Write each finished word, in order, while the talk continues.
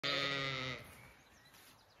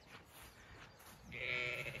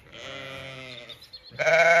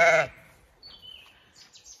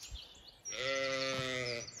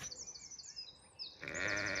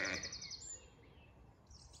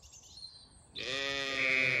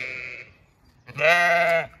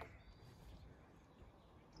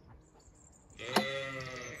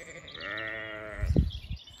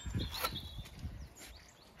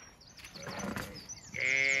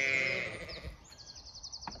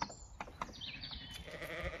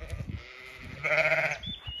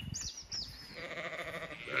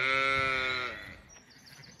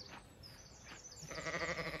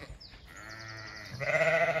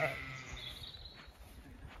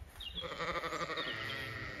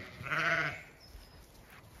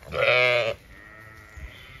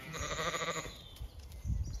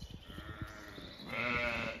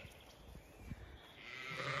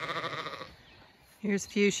Here's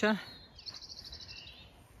Fuchsia.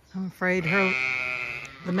 I'm afraid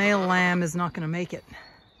the male lamb is not going to make it.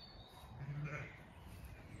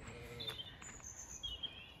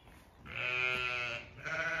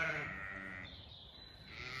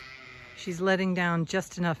 She's letting down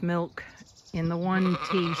just enough milk in the one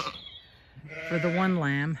teat for the one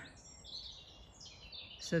lamb.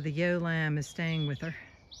 So the ewe lamb is staying with her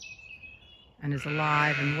and is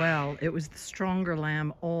alive and well. It was the stronger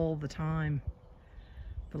lamb all the time.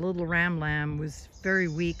 The little ram lamb was very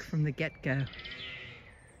weak from the get-go.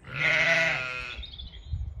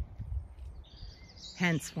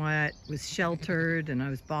 Hence why it was sheltered, and I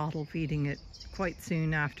was bottle feeding it quite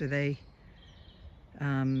soon after they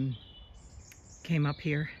came up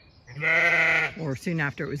here, or soon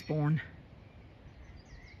after it was born,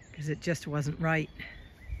 because it just wasn't right.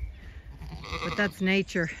 But that's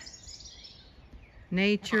nature.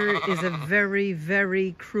 Nature is a very,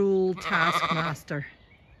 very cruel taskmaster.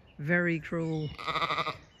 Very cruel,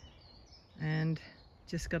 and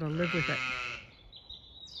just gotta live with it.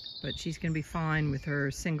 But she's gonna be fine with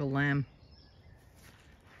her single lamb.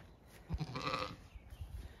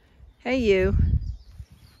 Hey you,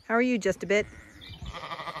 how are you? Just a bit?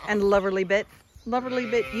 And loverly bit?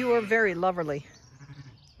 Loverly bit, you are very loverly,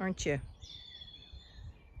 aren't you?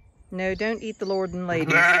 No, don't eat the lord and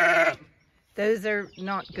ladies. Those are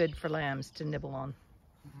not good for lambs to nibble on.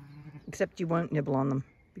 Except you won't nibble on them,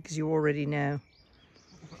 because you already know.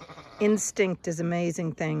 Instinct is an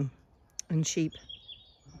amazing thing in sheep.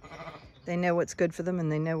 They know what's good for them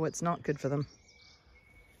and they know what's not good for them.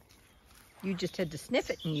 You just had to sniff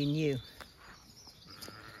it and you knew.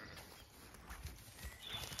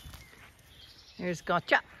 There's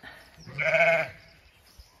Gotcha.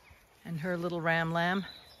 And her little ram lamb.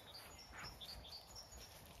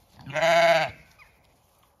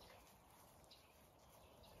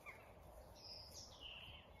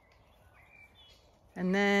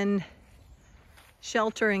 And then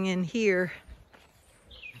sheltering in here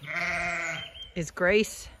is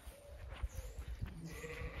Grace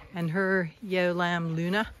and her ewe lamb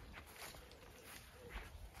Luna.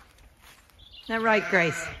 Isn't that right,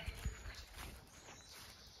 Grace?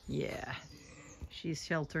 Yeah, she's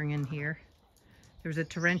sheltering in here. There was a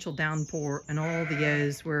torrential downpour and all the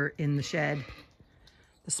ewes were in the shed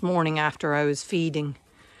this morning after I was feeding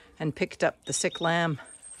and picked up the sick lamb.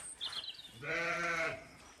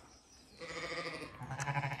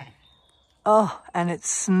 Oh, and it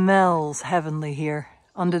smells heavenly here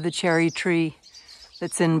under the cherry tree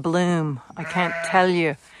that's in bloom. I can't tell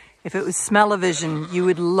you. If it was smell-o-vision, you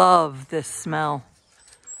would love this smell.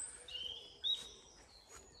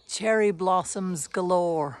 Cherry blossoms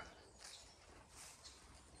galore.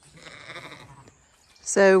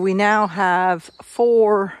 So we now have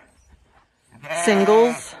 4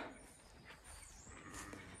 singles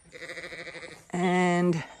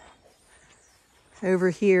and over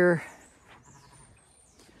here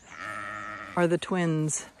are the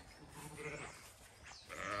twins.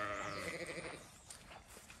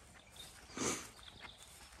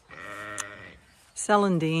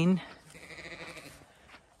 Celandine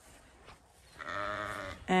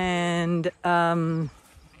and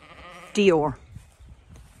Dior.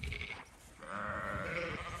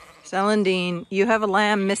 Celandine, you have a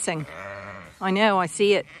lamb missing. I know, I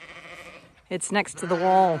see it. It's next to the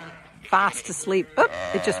wall, fast asleep. Oh,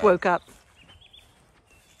 it just woke up.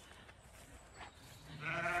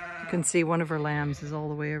 You can see one of her lambs is all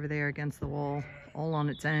the way over there against the wall, all on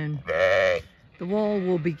its own. The wall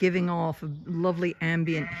will be giving off a lovely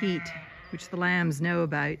ambient heat, which the lambs know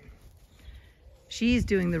about. She's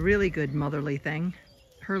doing the really good motherly thing.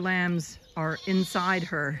 Her lambs are inside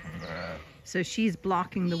her, so she's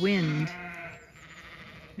blocking the wind.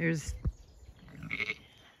 There's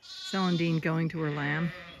Celandine going to her lamb.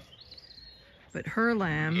 But her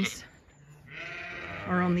lambs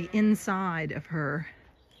are on the inside of her.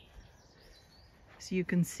 So you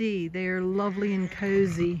can see they are lovely and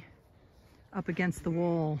cozy up against the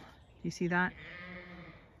wall. Do you see that?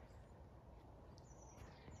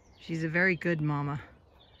 She's a very good mama.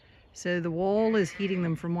 So the wall is heating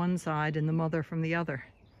them from one side and the mother from the other.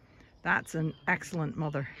 That's an excellent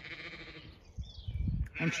mother.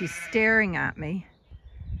 And she's staring at me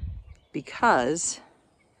because,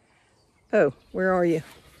 oh, where are you?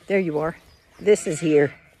 There you are. This is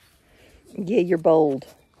here. Yeah, you're bold.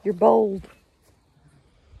 You're bold.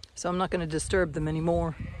 So I'm not going to disturb them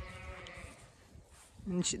anymore.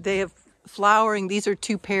 And they have flowering. These are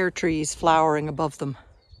 2 pear trees flowering above them.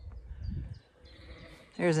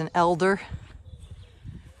 There's an elder.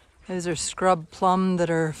 Those are scrub plum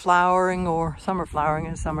that are flowering, or some are flowering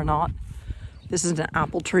and some are not. This is an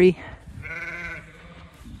apple tree.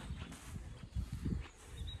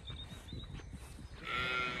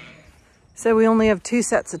 So we only have 2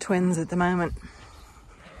 sets of twins at the moment.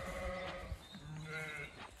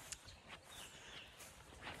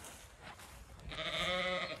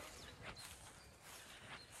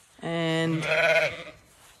 And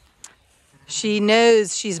she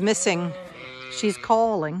knows she's missing. She's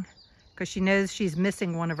calling because she knows she's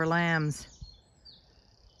missing one of her lambs.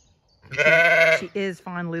 She is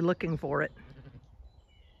finally looking for it.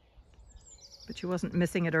 But she wasn't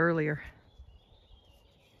missing it earlier.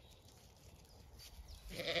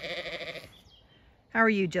 How are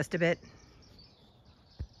you, just a bit?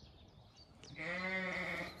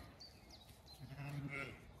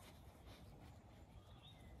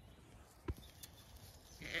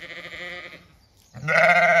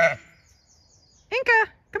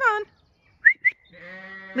 Inca, come on.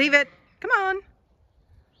 Leave it. Come on.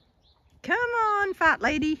 Come on, fat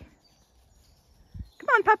lady. Come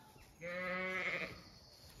on, pup.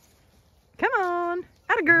 Come on.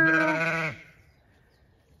 Atta girl.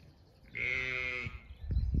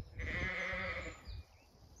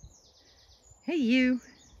 Hey, you.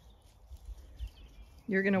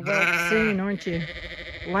 You're going to whelp soon, aren't you?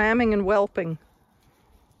 Lambing and whelping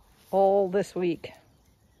all this week.